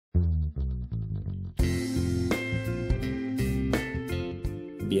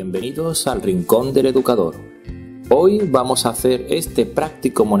Bienvenidos al Rincón del Educador. Hoy vamos a hacer este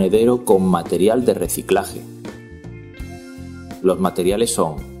práctico monedero con material de reciclaje. Los materiales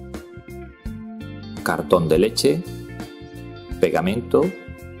son cartón de leche, pegamento,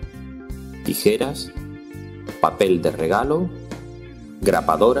 tijeras, papel de regalo,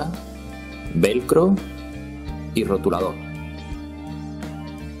 grapadora, velcro y rotulador.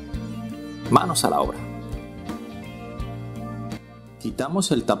 Manos a la obra.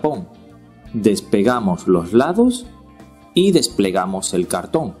 Quitamos el tapón, despegamos los lados y desplegamos el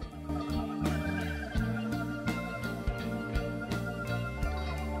cartón.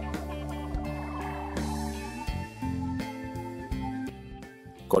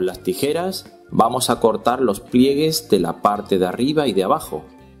 Con las tijeras vamos a cortar los pliegues de la parte de arriba y de abajo.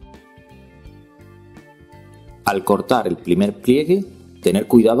 Al cortar el primer pliegue, tener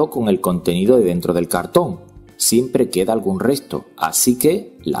cuidado con el contenido de dentro del cartón. Siempre queda algún resto, así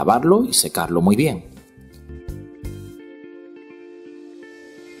que lavarlo y secarlo muy bien.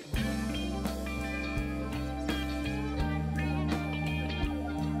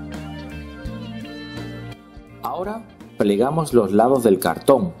 Ahora plegamos los lados del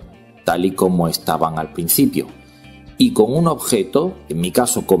cartón, tal y como estaban al principio, y con un objeto, en mi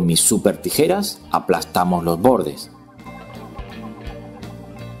caso con mis super tijeras, aplastamos los bordes.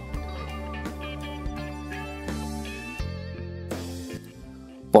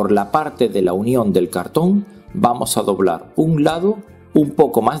 Por la parte de la unión del cartón vamos a doblar un lado un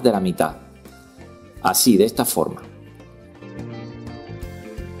poco más de la mitad, así de esta forma.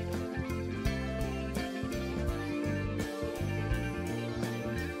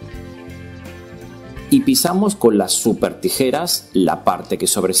 Y pisamos con las super tijeras la parte que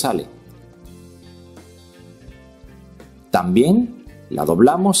sobresale. También la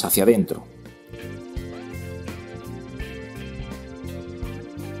doblamos hacia adentro.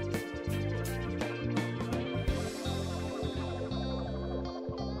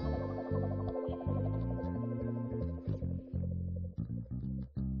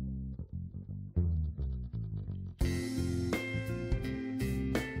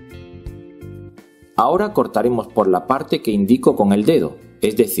 Ahora cortaremos por la parte que indico con el dedo,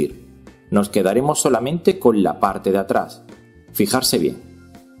 es decir, nos quedaremos solamente con la parte de atrás. Fijarse bien.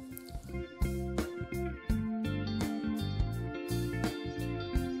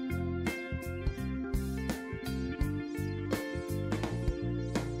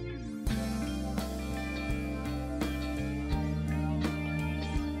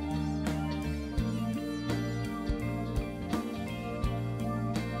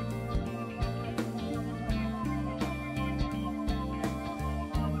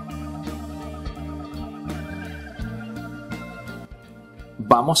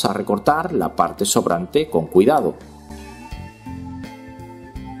 Vamos a recortar la parte sobrante con cuidado.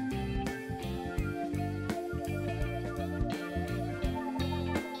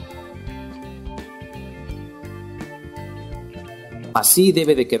 Así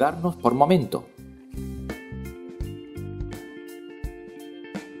debe de quedarnos por momento.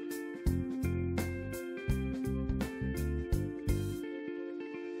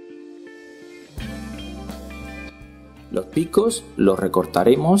 Los picos los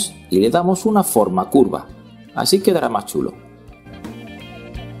recortaremos y le damos una forma curva, así quedará más chulo.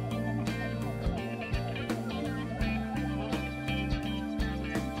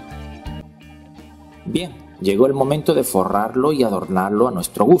 Bien, llegó el momento de forrarlo y adornarlo a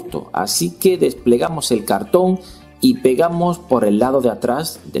nuestro gusto, así que desplegamos el cartón y pegamos por el lado de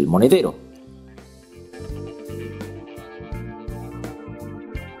atrás del monedero.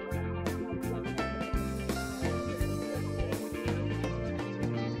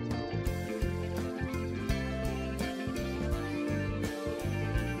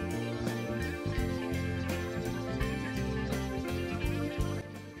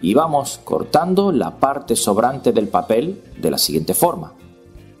 Y vamos cortando la parte sobrante del papel de la siguiente forma.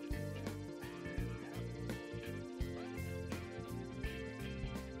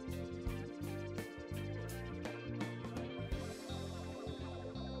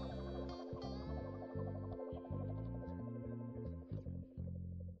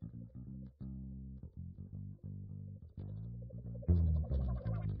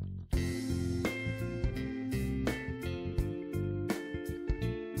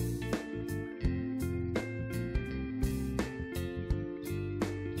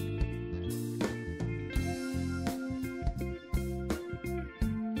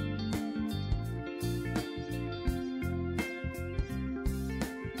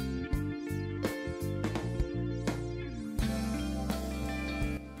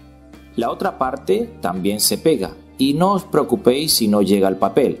 La otra parte también se pega Y no os preocupéis si no llega el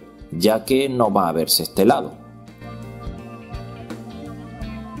papel, ya que no va a verse este lado.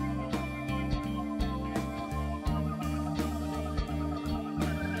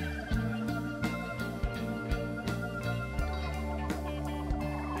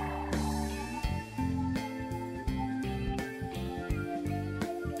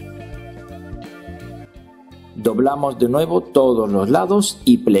 Doblamos de nuevo todos los lados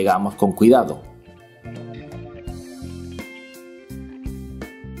y plegamos con cuidado.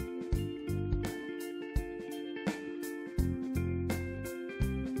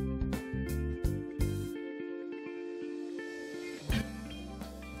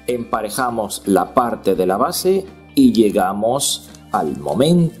 Emparejamos la parte de la base y llegamos al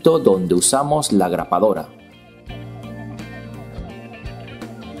momento donde usamos la grapadora.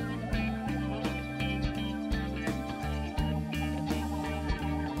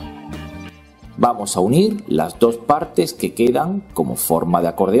 Vamos a unir las dos partes que quedan como forma de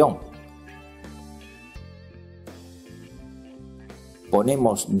acordeón.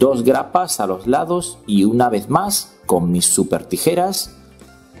 Ponemos 2 grapas a los lados y una vez más, con mis super tijeras,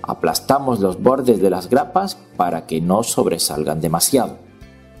 aplastamos los bordes de las grapas para que no sobresalgan demasiado.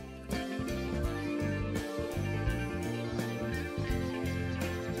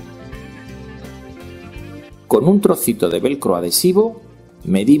 Con un trocito de velcro adhesivo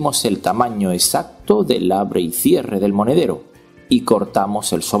medimos el tamaño exacto del abre y cierre del monedero y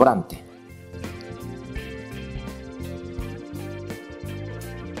cortamos el sobrante.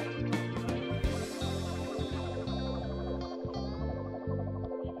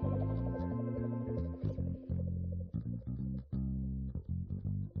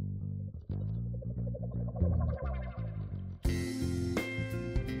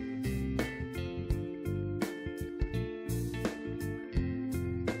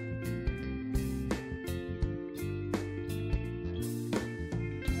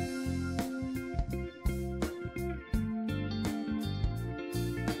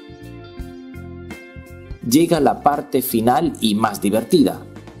 Llega la parte final y más divertida: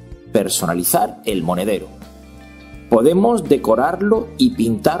 personalizar el monedero. Podemos decorarlo y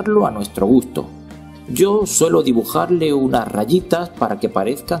pintarlo a nuestro gusto. Yo suelo dibujarle unas rayitas para que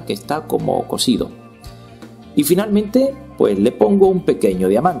parezca que está como cosido. Y finalmente, pues le pongo un pequeño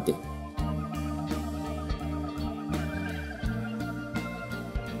diamante.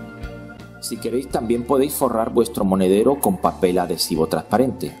 Si queréis, también podéis forrar vuestro monedero con papel adhesivo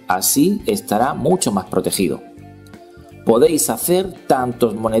transparente, así estará mucho más protegido. Podéis hacer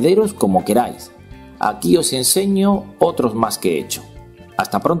tantos monederos como queráis. Aquí os enseño otros más que he hecho.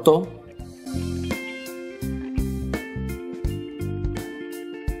 ¡Hasta pronto!